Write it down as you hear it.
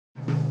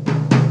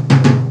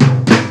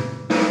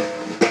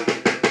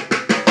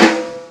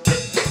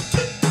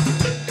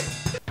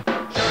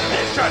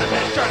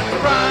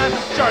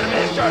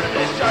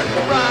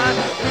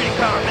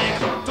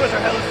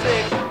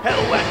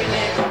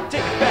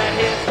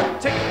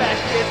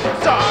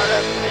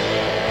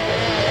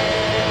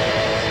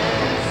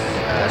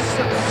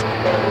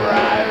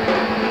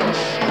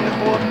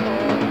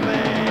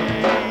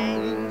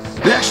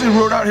actually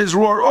wrote out his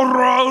roar.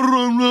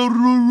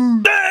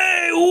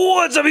 Hey,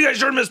 what's up, you guys?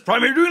 Jordan Miss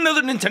Prime here doing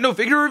another Nintendo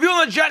figure review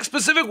on the Jakks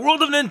Pacific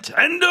World of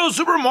Nintendo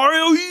Super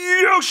Mario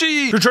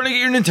Yoshi. If you're trying to get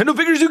your Nintendo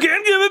figures, you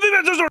can give it Big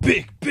Bad Toy Store.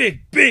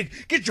 Big.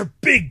 Get your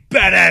big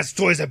badass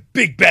toys at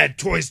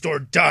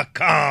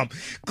BigBadToyStore.com.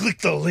 Click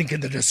the link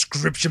in the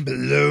description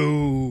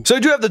below. So I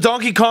do have the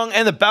Donkey Kong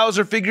and the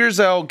Bowser figures.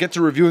 I'll get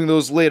to reviewing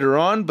those later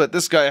on, but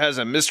this guy has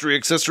a mystery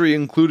accessory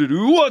included.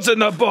 What's in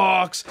the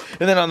box?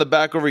 And then on the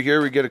back over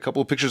here, we get a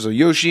couple of pictures of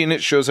Yoshi, and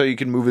it shows how you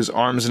can move his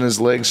arms and his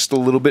legs just a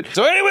little bit.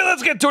 So anyway,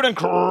 let's get to it and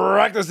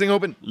crack this thing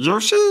open.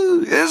 Yoshi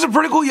is a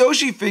pretty cool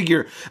Yoshi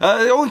figure.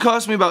 It only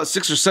cost me about $6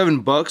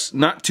 or $7.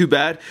 Not too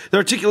bad. The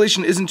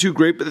articulation isn't too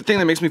great, but the thing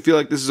that makes me feel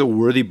like this is a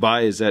worthy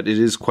buy is that it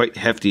is quite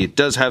hefty. It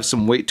does have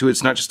some weight to it.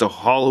 It's not just a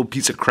hollow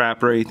piece of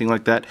crap or anything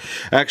like that.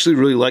 I actually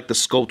really like the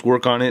sculpt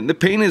work on it, and the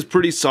paint is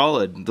pretty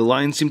solid. The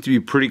lines seem to be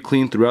pretty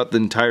clean throughout the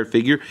entire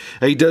figure.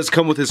 He does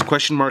come with his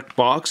question mark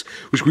box,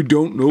 which we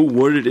don't know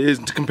what it is.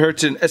 Compared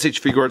to an SH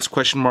Figure Arts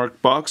question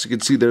mark box, you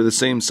can see they're the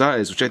same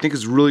size, which I think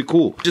is really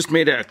cool. Just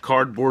made out of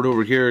cardboard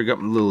over here. I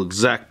got my little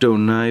X-Acto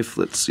knife.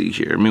 Let's see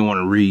here. I may want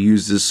to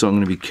reuse this, so I'm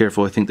going to be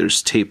careful. I think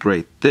there's tape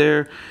right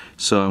there.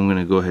 So I'm going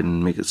to go ahead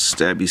and make it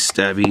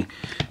stabby.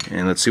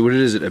 And let's see what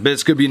it is. I bet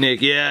it's going to be an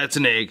egg. Yeah, it's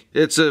an egg.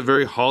 It's a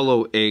very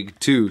hollow egg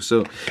too.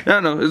 So, I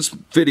don't know. It's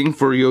fitting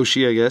for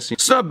Yoshi, I guess.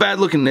 It's not a bad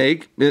looking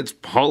egg. It's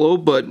hollow,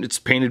 but it's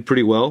painted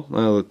pretty well.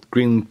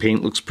 Green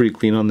paint looks pretty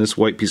clean on this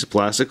white piece of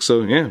plastic.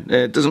 So, yeah,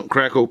 it doesn't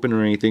crack open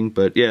or anything.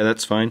 But, yeah,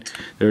 that's fine.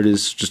 There it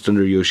is, just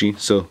under Yoshi.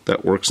 So,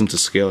 that works into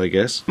scale, I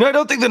guess. No, I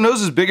don't think the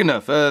nose is big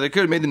enough. They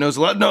could have made the nose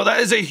a lot. No,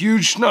 that is a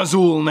huge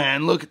schnozzle,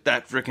 man. Look at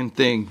that freaking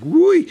thing.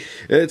 Whoo!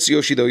 It's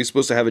Yoshi, though. He's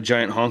supposed to have a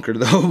giant honker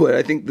though, but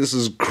I think this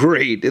is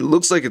great. It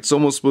looks like it's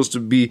almost supposed to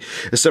be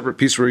a separate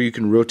piece where you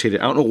can rotate it.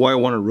 I don't know why I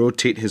want to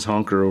rotate his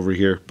honker over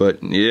here,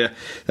 but yeah,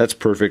 that's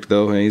perfect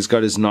though. And he's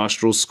got his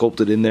nostrils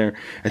sculpted in there.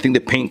 I think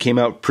the paint came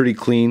out pretty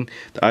clean.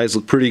 The eyes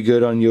look pretty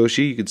good on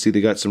Yoshi. You can see they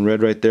got some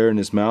red right there in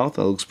his mouth.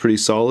 That looks pretty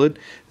solid.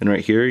 And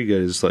right here, you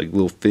got his like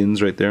little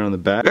fins right there on the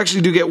back. I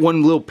actually do get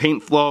one little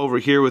paint flaw over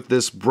here with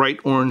this bright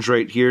orange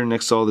right here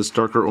next to all this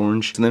darker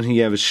orange. And then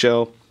you have his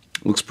shell.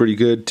 Looks pretty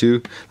good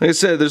too. Like I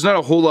said, there's not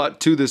a whole lot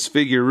to this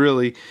figure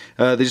really.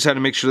 They just had to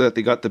make sure that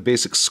they got the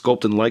basic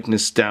sculpt and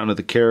likeness down to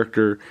the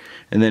character,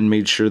 and then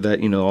made sure that,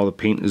 you know, all the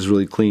paint is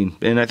really clean.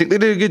 And I think they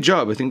did a good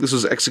job. I think this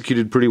was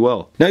executed pretty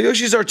well. Now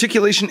Yoshi's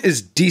articulation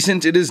is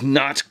decent. It is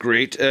not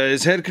great.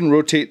 His head can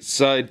rotate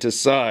side to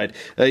side.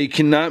 You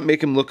cannot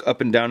make him look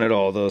up and down at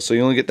all though, so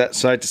you only get that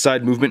side to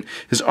side movement.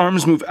 His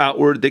arms move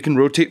outward. They can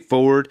rotate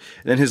forward,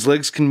 and then his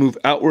legs can move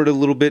outward a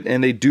little bit,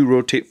 and they do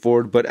rotate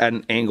forward but at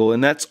an angle.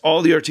 And that's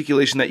all the articulation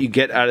that you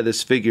get out of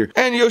this figure.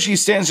 And Yoshi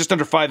stands just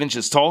under 5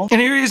 inches tall.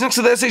 And here he is next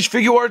to the SH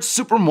Figure Arts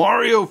Super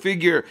Mario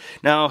figure.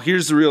 Now,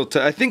 here's the real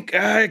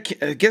I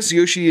guess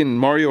Yoshi and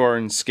Mario are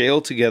in scale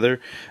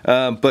together,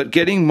 but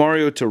getting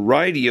Mario to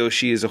ride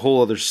Yoshi is a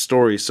whole other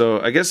story.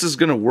 So I guess this is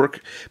going to work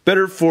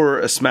better for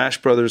a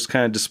Smash Brothers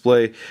kind of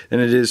display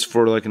than it is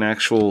for like an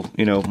actual,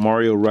 you know,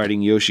 Mario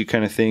riding Yoshi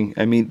kind of thing.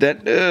 I mean,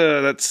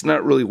 that's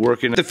not really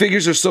working. The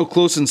figures are so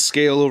close in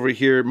scale over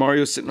here.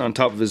 Mario sitting on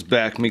top of his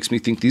back makes me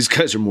think these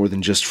guys are more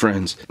than just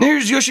friends. And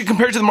here's Yoshi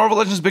compared to the Marvel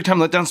Legends Big Time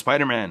Letdown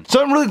Spider-Man.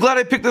 So I'm really glad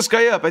I picked this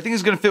guy up. I think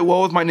he's going to fit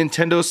well with my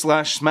Nintendo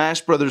 /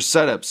 Smash Brothers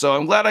setup. So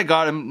I'm glad I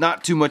got him.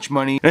 Not too much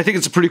money. And I think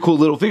it's a pretty cool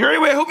little figure.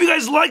 Anyway, I hope you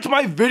guys liked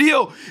my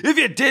video. If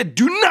you did,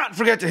 do not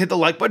forget to hit the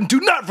like button.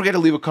 Do not forget to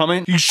leave a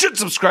comment. You should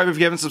subscribe if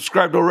you haven't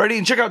subscribed already.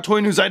 And check out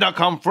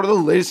ToyNewsEye.com for the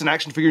latest in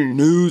action figure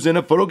news and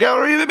a photo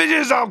gallery of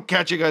images. I'll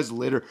catch you guys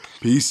later.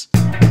 Peace.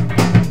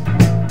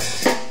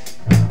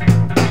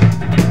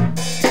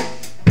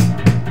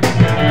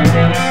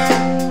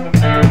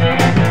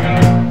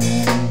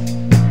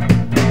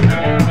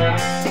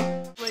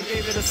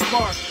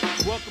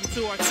 Welcome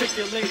to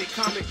Articulated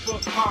Comic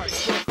Book Art.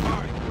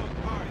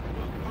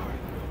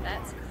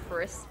 That's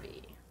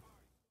crispy.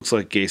 Looks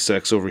like gay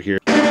sex over here.